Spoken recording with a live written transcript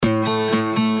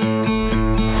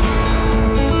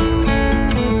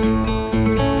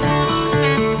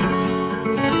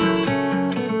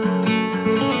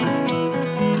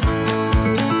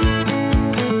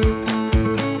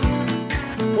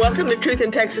Truth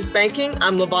in Texas Banking.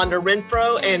 I'm LaVonda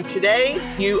Renfro, and today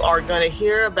you are going to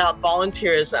hear about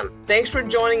volunteerism. Thanks for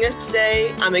joining us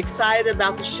today. I'm excited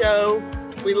about the show.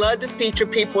 We love to feature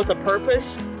people with a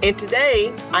purpose. And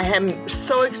today, I am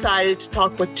so excited to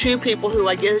talk with two people who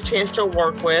I get a chance to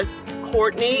work with,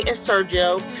 Courtney and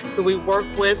Sergio, who we work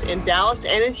with in Dallas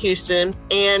and in Houston.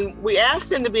 And we asked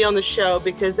them to be on the show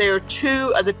because they are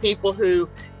two of the people who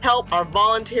help our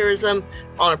volunteerism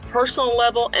on a personal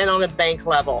level and on a bank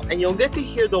level. And you'll get to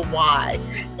hear the why.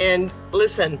 And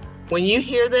listen, when you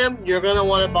hear them, you're going to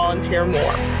want to volunteer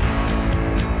more.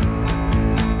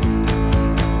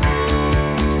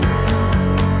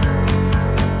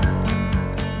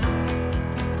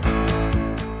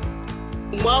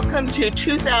 Welcome to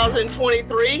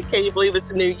 2023. Can you believe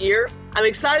it's a new year? I'm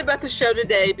excited about the show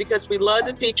today because we love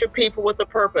to feature people with a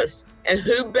purpose. And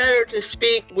who better to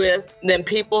speak with than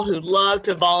people who love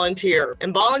to volunteer?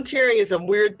 And volunteering is a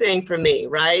weird thing for me,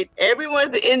 right? Everyone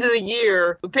at the end of the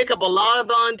year, we pick up a lot of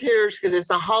volunteers because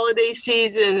it's a holiday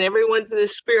season and everyone's in the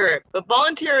spirit. But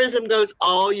volunteerism goes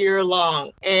all year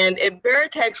long. And at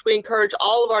Veritex, we encourage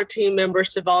all of our team members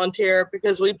to volunteer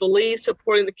because we believe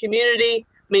supporting the community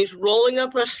means rolling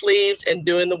up our sleeves and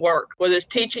doing the work. Whether it's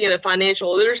teaching in a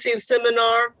financial literacy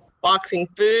seminar, boxing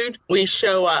food, we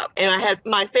show up. And I have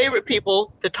my favorite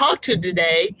people to talk to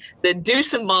today that do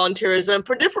some volunteerism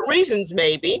for different reasons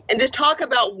maybe, and just talk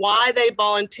about why they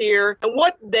volunteer and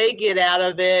what they get out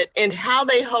of it and how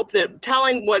they hope that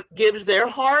telling what gives their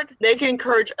heart, they can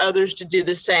encourage others to do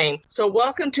the same. So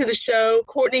welcome to the show,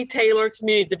 Courtney Taylor,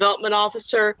 Community Development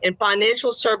Officer, and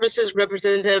Financial Services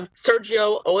Representative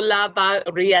Sergio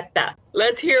Olavarrieta.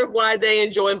 Let's hear why they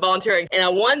enjoy volunteering. And I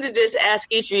wanted to just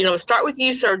ask each of you, start with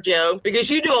you, Sergio, because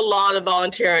you do a lot of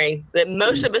volunteering that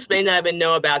most of us may not even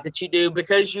know about that you do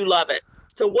because you love it.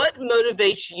 So what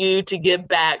motivates you to give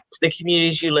back to the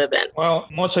communities you live in? Well,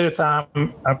 most of the time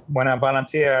when I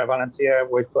volunteer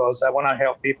because I want to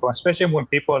help people, especially when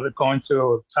people are going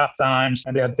through tough times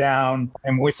and they're down,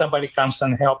 and when somebody comes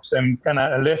and helps them, kind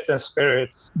of lift their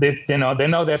spirits. They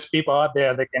know there's people out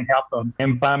there that can help them.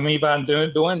 And by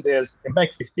doing this, it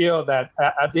makes me feel that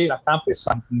I did accomplish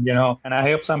something, and I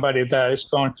help somebody that is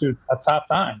going through a tough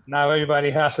time. Now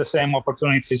everybody has the same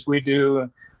opportunities we do,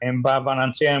 and by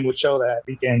volunteering, we show that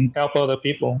we can help other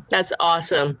people. That's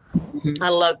awesome. I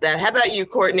love that. How about you,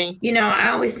 Courtney?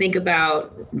 I always think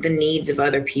about the needs of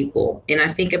other people. And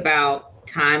I think about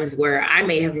times where I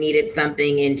may have needed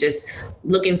something and just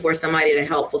looking for somebody to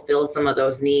help fulfill some of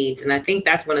those needs. And I think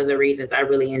that's one of the reasons I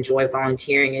really enjoy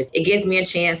volunteering is it gives me a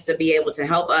chance to be able to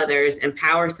help others,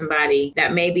 empower somebody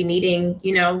that may be needing,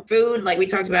 food, like we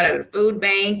talked about at a food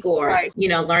bank or, right,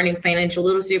 learning financial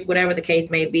literacy, whatever the case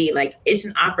may be. Like it's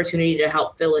an opportunity to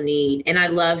help fill a need. And I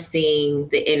love seeing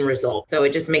the end result. So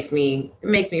it just makes me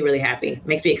really happy,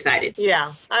 makes me excited.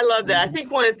 Yeah, I love that. I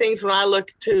think one of the things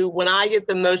when I get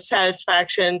the most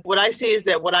satisfaction, what I see is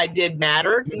that what I did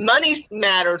mattered. Money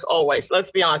matters always. Let's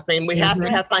be honest. We have to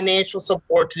have financial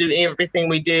support to do everything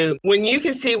we do. When you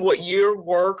can see what your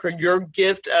work or your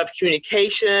gift of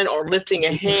communication or lifting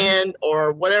a hand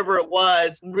or whatever it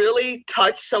was really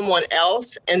touched someone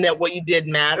else and that what you did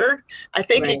mattered, I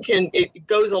think it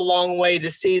goes a long way to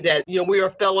see that, we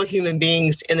are fellow human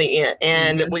beings in the end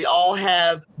and we all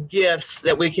have gifts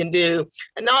that we can do.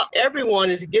 And not everyone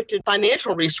is gifted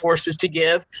financial resources to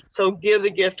give. So give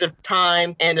the gift of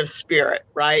time and of spirit,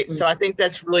 right? So I think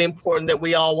that's really important that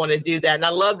we all want to do that. And I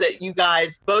love that you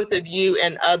guys, both of you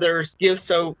and others, give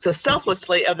so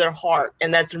selflessly of their heart.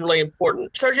 And that's really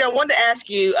important. Sergio, I wanted to ask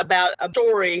you about a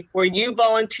story where you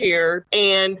volunteered.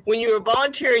 And when you were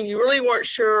volunteering, you really weren't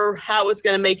sure how it was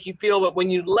going to make you feel. But when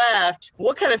you left,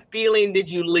 what kind of feeling did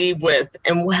you leave with?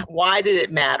 And why did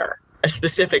it matter? A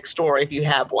specific story, if you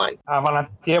have one. I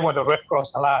volunteer with the Red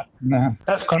Cross a lot.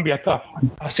 That's going to be a tough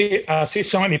one. I see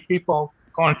so many people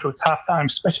going through tough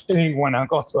times, especially when I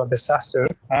go through a disaster.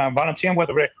 Volunteering with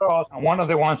the Red Cross, and one of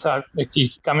the ones that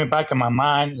keeps coming back in my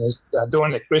mind is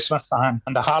during the Christmas time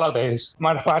and the holidays.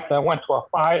 Matter of fact, I went to a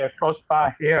fire close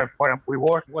by here where we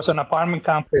work. It was an apartment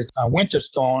complex, a winter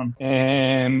storm,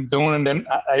 and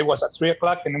it was at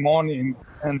 3:00 in the morning,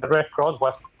 and the Red Cross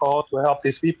was called to help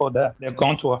these people that they're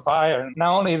going to a fire.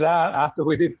 Not only that, after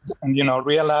we did,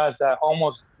 realized that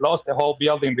almost lost the whole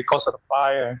building because of the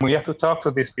fire. We have to talk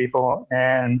to these people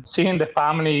and seeing the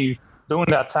family during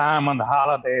that time on the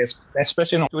holidays,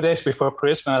 especially 2 days before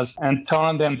Christmas, and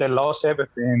telling them they lost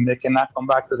everything. They cannot come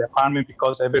back to the apartment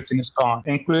because everything is gone,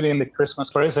 including the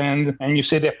Christmas present. And you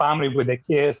see the family with the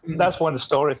kids. That's one of the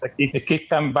stories that keep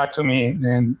coming back to me.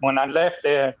 And when I left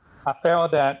there, I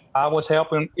felt that I was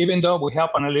helping, even though we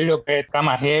helping a little bit, come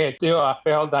ahead, still I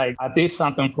felt like I did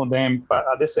something for them. But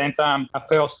at the same time, I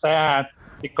felt sad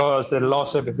because they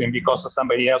lost everything because of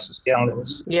somebody else's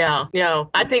carelessness. Yeah,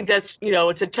 I think that's,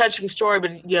 it's a touching story,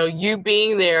 but, you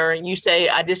being there and you say,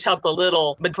 I just helped a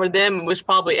little, but for them, it was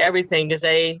probably everything because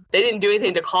they didn't do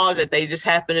anything to cause it. They just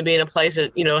happened to be in a place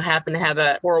that, happened to have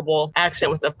a horrible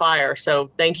accident with a fire. So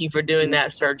thank you for doing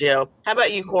that, Sergio. How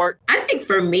about you, Court? I think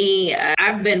for me,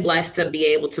 I've been blessed to be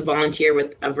able to volunteer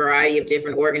with a variety of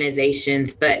different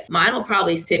organizations, but mine will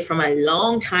probably sit from a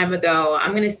long time ago.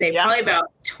 I'm going to say probably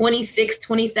about 26,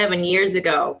 27 years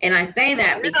ago. And I say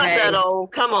that because— You're not that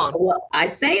old. Come on. Well, I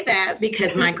say that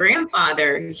because my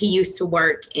grandfather, he used to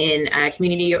work in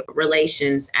community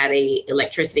relations at a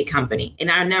electricity company.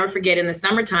 And I'll never forget, in the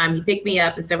summertime, he picked me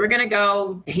up and said, we're going to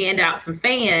go hand out some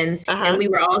fans. And we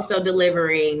were also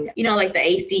delivering, like the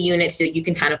AC units that you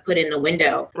can kind of put in the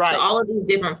window. Right. So all of these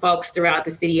different folks throughout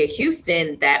the city of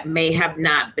Houston that may have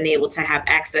not been able to have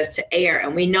access to air.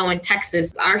 And we know in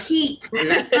Texas, our heat, and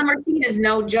that summer heat is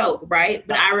no joke, right?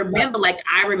 But I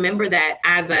remember that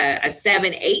as a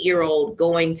 7, 8-year-old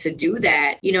going to do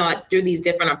that, through these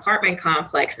different apartment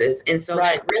complexes. And so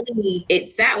that really, it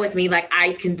sat with me. Like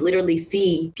I can literally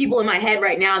see people in my head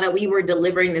right now that we were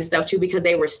delivering this stuff to because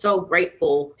they were so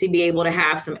grateful to be able to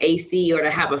have some AC or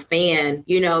to have a fan,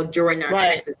 during our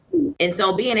Texas heat. And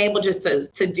so being able just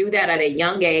to do that at a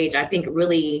young age, I think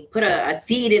really put a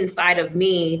seed inside of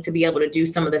me to be able to do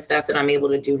some of the stuff that I'm able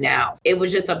to do now. It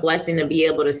was just a blessing to be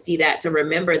able to see that, to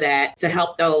remember that, to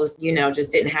help those,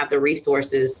 just didn't have the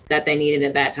resources that they needed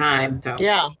at that time. So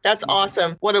yeah, that's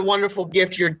awesome. What a wonderful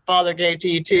gift your father gave to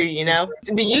you too,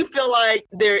 Do you feel like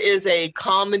there is a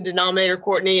common denominator,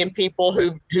 Courtney, in people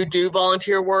who do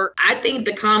volunteer work? I think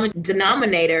the common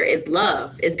denominator is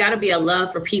love. It's got to be a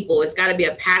love for people. It's got to be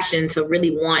a passion to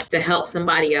really want to help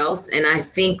somebody else. And I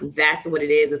think that's what it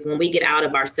is. It's when we get out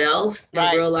of ourselves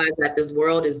and realize that this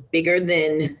world is bigger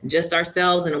than just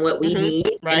ourselves and what we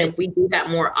need. Right. And if we do that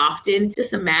more often,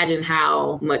 just imagine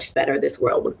how much better this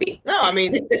world would be. No, I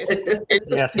mean,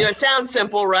 it sounds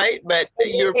simple, right? But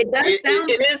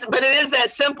it is that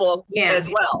simple as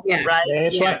well,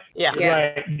 right?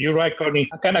 Right. You're right, Courtney.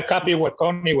 I kind of copy what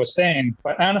Courtney was saying,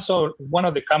 but also one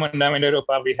of the common denominators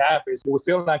we have is we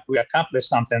feel like we accomplished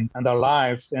something in our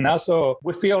life, and also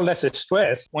we feel less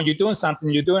stress. When you're doing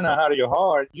something, you're doing it out of your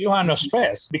heart, you have no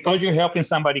stress because you're helping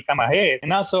somebody come ahead,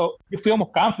 and also you feel more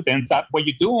confident that what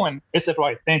you're doing is the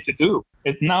right thing to do.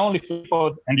 It's not only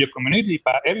people in your community,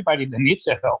 but everybody that needs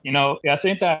your help. I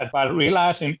think that by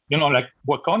realizing, like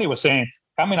what Connie was saying,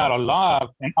 coming out of love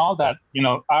and all that,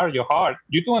 out of your heart,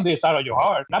 you're doing this out of your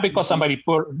heart, not because somebody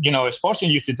is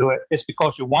forcing you to do it. It's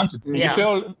because you want to do it. You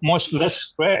feel much less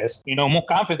stressed, more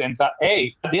confident that,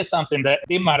 hey, I did something that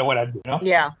didn't matter what I do.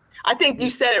 Yeah. I think you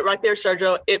said it right there,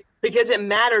 Sergio. Because it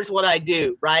matters what I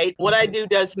do, right? What I do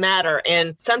does matter.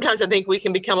 And sometimes I think we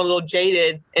can become a little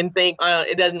jaded and think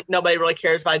nobody really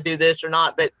cares if I do this or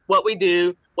not. But what we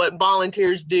do, what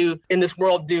volunteers do in this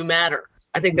world do matter.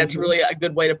 I think that's really a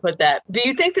good way to put that. Do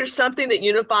you think there's something that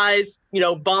unifies,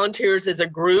 volunteers as a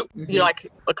group,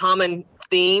 like a common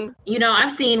theme?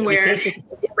 I've seen where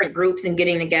different groups and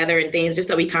getting together and things, just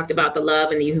so we talked about the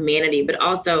love and the humanity, but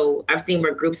also I've seen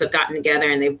where groups have gotten together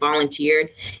and they've volunteered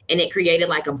and it created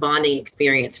like a bonding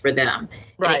experience for them.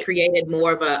 Right. And it created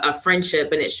more of a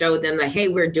friendship, and it showed them that, hey,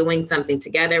 we're doing something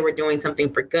together. We're doing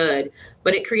something for good.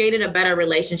 But it created a better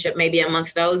relationship maybe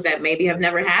amongst those that maybe have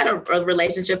never had a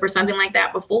relationship or something like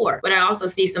that before. But I also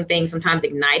see some things sometimes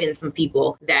ignite in some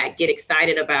people that get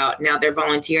excited about now they're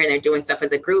volunteering, they're doing stuff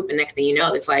as a group. And next thing you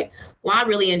know, it's like, well, I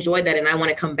really enjoyed that and I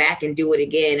want to come back and do it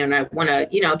again. And I want to,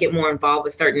 get more involved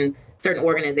with certain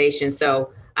organizations.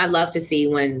 So I love to see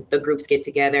when the groups get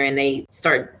together and they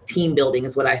start team building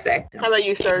is what I say. How about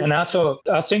you, sir? And also,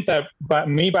 I think that by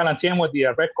me volunteering with the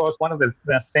Red Cross, one of the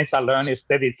things I learned is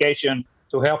dedication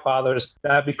to help others.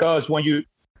 Because when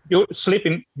you're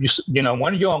sleeping,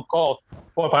 when you're on call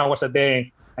 4 or 5 hours a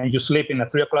day and you're sleeping at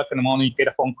 3 o'clock in the morning, you get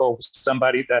a phone call with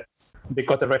somebody that,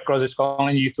 because the Red Cross is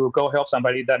calling you to go help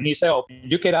somebody that needs help,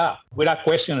 you get up without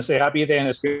questions. Say, I'll be there in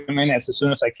a few minutes as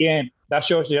soon as I can. That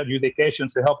shows your dedication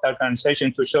to help the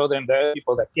organization, to show them there are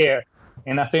people that care.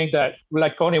 And I think that,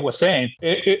 like Connie was saying,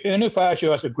 it unifies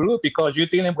you as a group because you're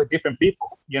dealing with different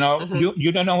people. You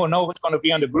don't know what's going to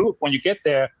be on the group. When you get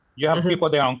there, you have people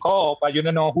there on call, but you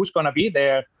don't know who's going to be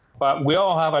there. But we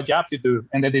all have a job to do,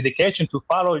 and the dedication to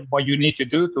follow what you need to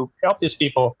do to help these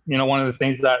people. One of the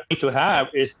things that you need to have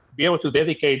is be able to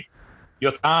dedicate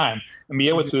your time and be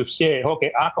able to say,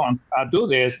 okay, I'll do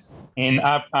this, and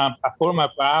I put my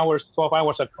 12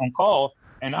 hours on call,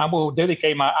 and I will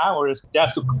dedicate my hours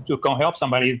just to come help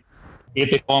somebody if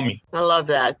they call me. I love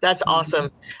that. That's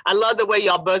awesome. I love the way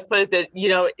y'all both put it, that,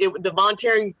 the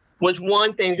volunteering was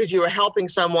one thing because you were helping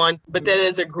someone, but then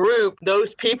as a group,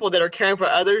 those people that are caring for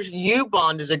others, you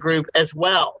bond as a group as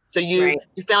well. So you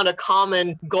found a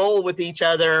common goal with each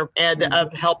other and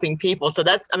of helping people. So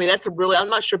that's a really, I'm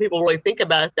not sure people really think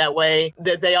about it that way,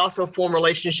 that they also form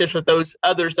relationships with those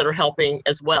others that are helping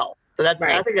as well. So that's,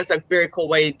 I think that's a very cool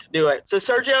way to do it. So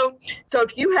Sergio,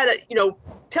 if you had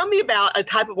tell me about a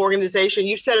type of organization.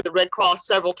 You've said at the Red Cross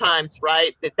several times,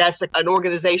 right? That's an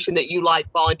organization that you like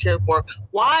volunteering for.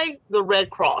 Why the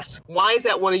Red Cross? Why is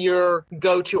that one of your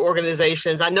go-to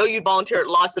organizations? I know you volunteer at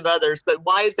lots of others, but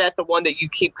why is that the one that you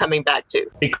keep coming back to?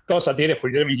 Because I did it for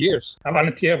 11 years. I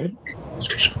volunteered.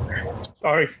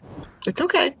 Sorry. It's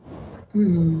okay.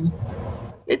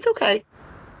 It's okay.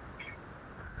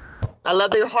 I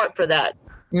love your heart for that.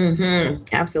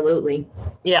 Absolutely.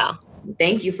 Yeah.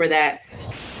 Thank you for that.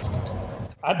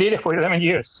 I did it for 11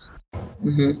 years.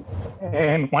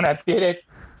 And when I did it,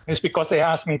 it's because they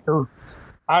asked me to.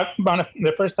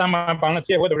 The first time I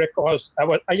volunteered with the Red Cross,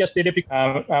 I just did it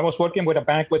because I was working with a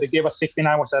bank where they gave us 16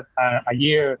 hours a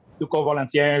year to go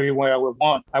volunteer everywhere I would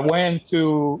want. I went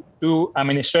to do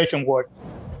administration work.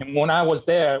 And when I was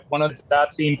there, one of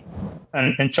that team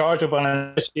in charge of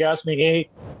volunteers, she asked me, hey,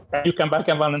 can you come back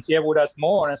and volunteer with us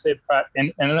more? And I said,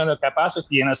 in another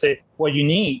capacity. And I said, what you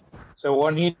need? So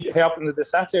I need help in the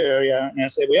disaster area. And I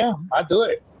said, yeah, I'll do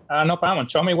it. No problem.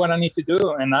 Show me what I need to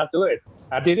do, and I'll do it.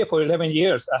 I did it for 11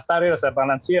 years. I started as a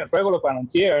volunteer, regular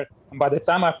volunteer. And by the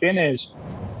time I finished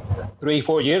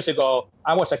 3-4 years ago,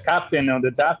 I was a captain on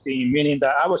that team, meaning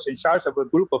that I was in charge of a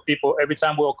group of people. Every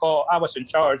time we were called, I was in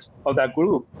charge of that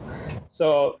group.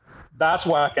 So that's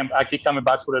why I keep coming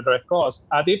back to the Red Cross.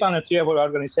 I did volunteer with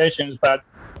organizations, but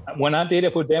when I did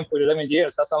it for them for 11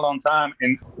 years, that's a long time,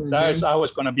 and that is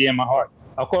always going to be in my heart.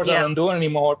 Of course, I don't do it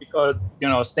anymore because,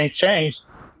 things change,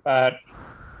 but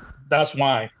that's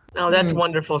why. Oh, that's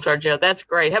wonderful, Sergio. That's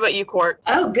great. How about you, Court?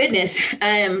 Oh, goodness.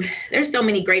 There's so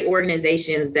many great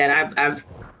organizations that I've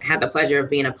had the pleasure of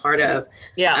being a part of.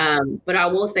 Yeah. But I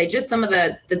will say just some of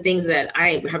the things that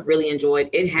I have really enjoyed.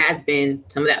 It has been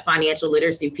some of that financial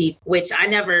literacy piece, which I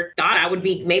never thought I would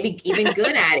be maybe even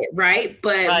good at it. Right.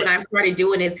 But what I've started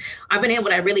doing is I've been able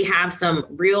to really have some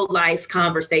real life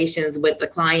conversations with the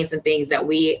clients and things that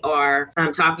we are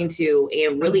talking to,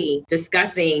 and really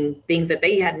discussing things that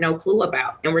they had no clue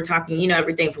about. And we're talking,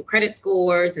 everything from credit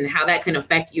scores and how that can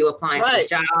affect you applying for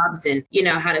jobs, and,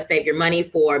 how to save your money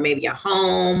for maybe a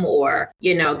home, or,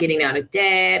 getting out of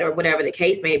debt, or whatever the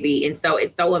case may be. And so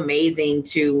it's so amazing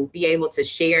to be able to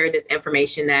share this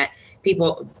information that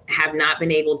people have not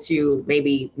been able to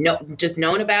maybe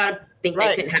known about, think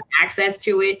they couldn't have access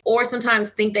to it, or sometimes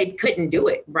think they couldn't do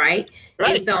it. Right.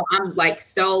 And so I'm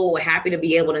so happy to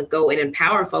be able to go and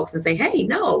empower folks and say, hey,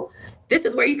 no, this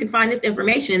is where you can find this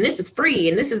information, and this is free,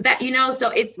 and this is that,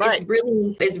 so it's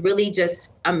really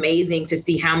just amazing to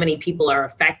see how many people are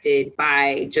affected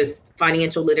by just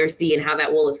financial literacy and how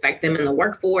that will affect them in the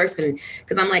workforce. And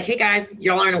because I'm like, hey guys,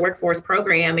 y'all are in a workforce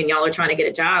program and y'all are trying to get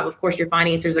a job. Of course, your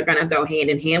finances are going to go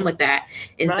hand in hand with that.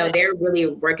 And so they're really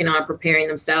working on preparing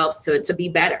themselves to be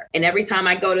better. And every time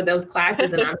I go to those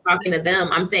classes and I'm talking to them,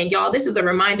 I'm saying, y'all, this is a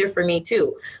reminder for me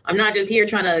too. I'm not just here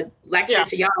trying to lecture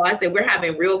to y'all. I said, we're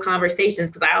having real conversations,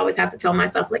 because I always have to tell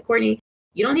myself, like, Courtney,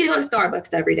 you don't need to go to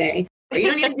Starbucks every day. Or you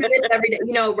don't need to do this every day,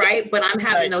 right? But I'm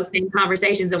having those same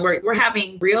conversations, and we're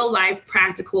having real life,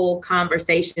 practical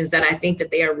conversations that I think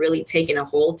that they are really taking a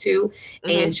hold to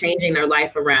and changing their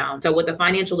life around. So with the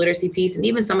financial literacy piece, and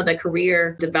even some of the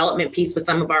career development piece with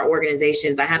some of our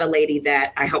organizations, I had a lady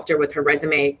that I helped her with her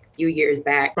resume a few years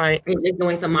back, and just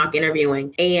doing some mock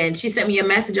interviewing. And she sent me a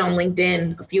message on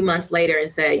LinkedIn a few months later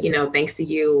and said, thanks to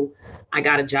you, I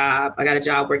got a job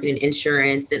working in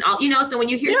insurance and all, so when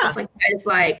you hear stuff like that, it's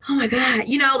like, oh my God,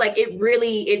 it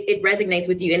really, it resonates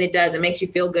with you, and it does, it makes you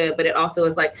feel good. But it also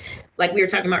is like we were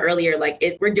talking about earlier,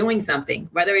 we're doing something,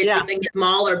 whether it's something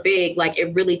small or big,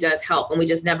 it really does help, and we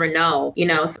just never know,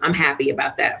 so I'm happy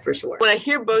about that for sure. When I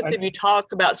hear both of you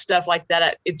talk about stuff like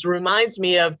that, it reminds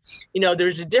me of,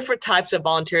 there's different types of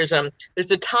volunteerism.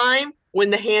 There's a time when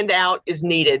the handout is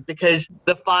needed because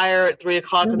the fire at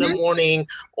 3:00 in the morning,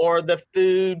 or the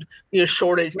food,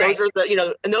 shortage. Those are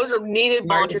and those are needed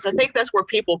volunteers. I think that's where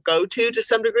people go to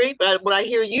some degree. But when I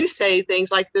hear you say things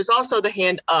like, there's also the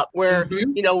hand up where,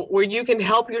 where you can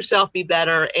help yourself be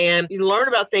better, and you learn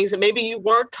about things that maybe you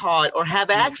weren't taught, or have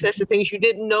access to things you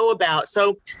didn't know about.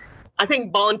 So I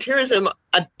think volunteerism,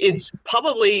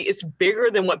 it's bigger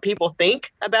than what people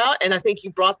think about. And I think you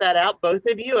brought that out, both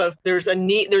of you, there's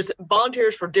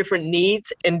volunteers for different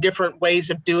needs and different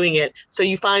ways of doing it. So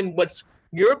you find what's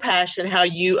your passion, how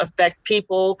you affect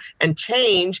people and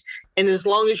change. And as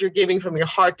long as you're giving from your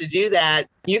heart to do that,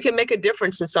 you can make a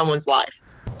difference in someone's life.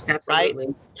 Absolutely.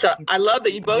 Right? So I love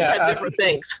that you both have different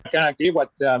things. I can agree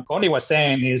what Connie was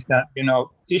saying is that,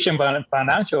 teaching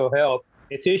financial health,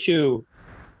 it teaches you,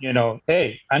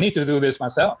 hey, I need to do this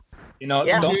myself.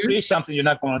 Don't teach something you're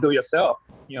not going to do yourself.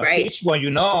 Right. Teach what you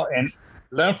know and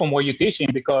learn from what you're teaching,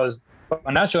 because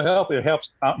financial help, it helps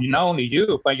not only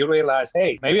you, but you realize,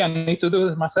 hey, maybe I need to do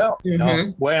this myself.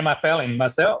 Where am I failing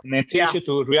myself? And then teach you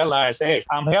to realize, hey,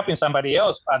 I'm helping somebody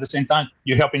else, but at the same time,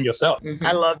 you're helping yourself.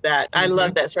 I love that. I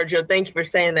love that, Sergio. Thank you for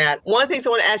saying that. One of the things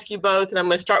I want to ask you both, and I'm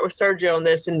going to start with Sergio on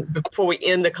this, and before we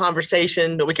end the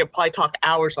conversation that we could probably talk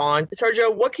hours on.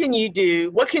 Sergio, what can you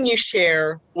do? What can you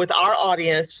share with our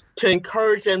audience to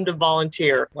encourage them to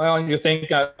volunteer? Well, you think,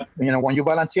 when you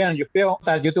volunteer and you feel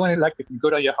that you're doing it like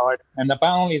good at your heart, and not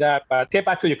only that, but get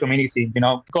back to your community,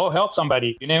 go help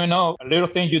somebody. You never know, a little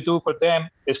thing you do for them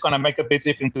is going to make a big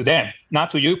difference to them,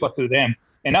 not to you, but to them.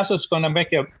 And that's what's going to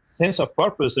make a sense of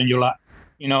purpose in your life.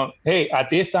 Hey, I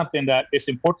did something that is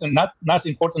important, not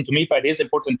important to me, but it is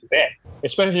important to them,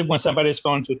 especially when somebody's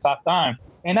going through tough time.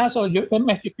 And also, it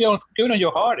makes you feel good in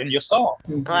your heart and your soul.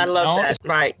 I love that.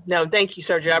 Right. No, thank you,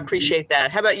 Sergio. I appreciate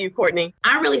that. How about you, Courtney?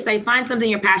 I really say find something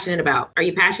you're passionate about. Are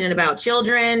you passionate about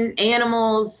children,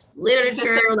 animals,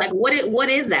 literature? Like, what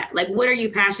is that? Like, what are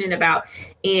you passionate about?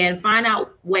 And find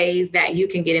out ways that you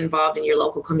can get involved in your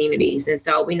local communities. And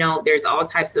so we know there's all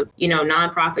types of,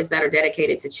 nonprofits that are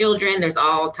dedicated to children. There's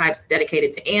all types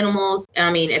dedicated to animals. I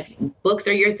mean, if books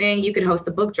are your thing, you could host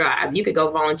a book drive. You could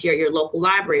go volunteer at your local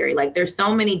library. Like, there's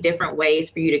so many different ways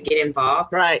for you to get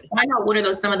involved. Right. Find out what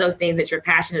are some of those things that you're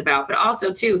passionate about, but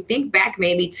also too, think back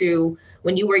maybe to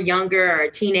when you were younger or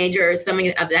a teenager or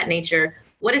something of that nature.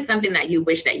 What is something that you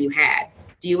wish that you had?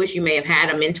 Do you wish you may have had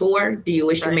a mentor? Do you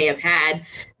wish you may have had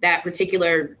that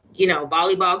particular,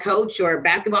 volleyball coach or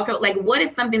basketball coach? Like, what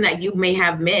is something that you may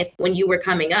have missed when you were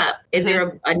coming up? Is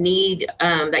there a need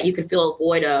that you could fill a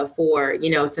void of for,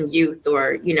 some youth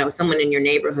or, someone in your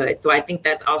neighborhood? So I think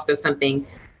that's also something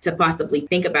to possibly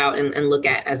think about and look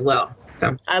at as well.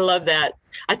 So I love that.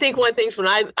 I think one of the things when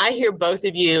I hear both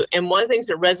of you, and one of the things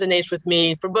that resonates with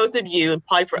me for both of you and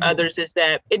probably for others, is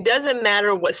that it doesn't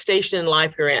matter what station in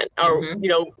life you're in, or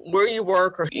where you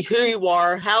work, or who you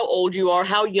are, how old you are,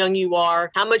 how young you are,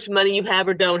 how much money you have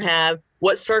or don't have,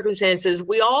 what circumstances.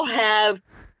 We all have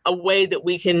a way that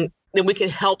we can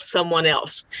help someone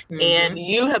else. And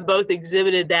you have both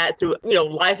exhibited that through,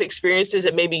 life experiences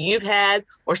that maybe you've had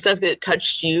or something that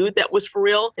touched you that was for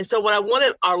real. And so what I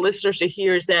wanted our listeners to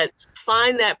hear is that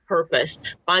find that purpose,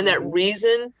 find that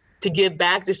reason to give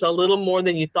back just a little more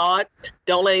than you thought.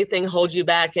 Don't let anything hold you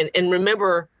back. And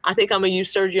remember, I think I'm going to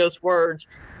use Sergio's words.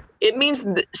 It means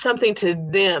something to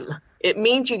them. It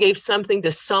means you gave something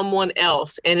to someone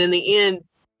else. And in the end,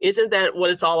 isn't that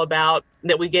what it's all about?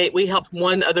 That we helped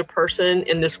one other person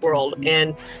in this world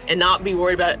and not be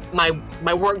worried about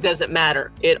my work doesn't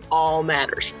matter. It all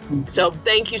matters. So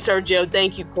thank you, Sergio.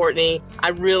 Thank you, Courtney. I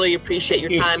really appreciate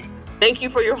your time. Thank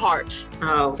you for your hearts.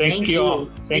 Oh, thank you. All.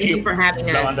 Thank you for having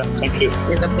us. Thank you.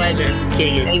 It's a pleasure.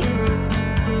 See you. Thank you.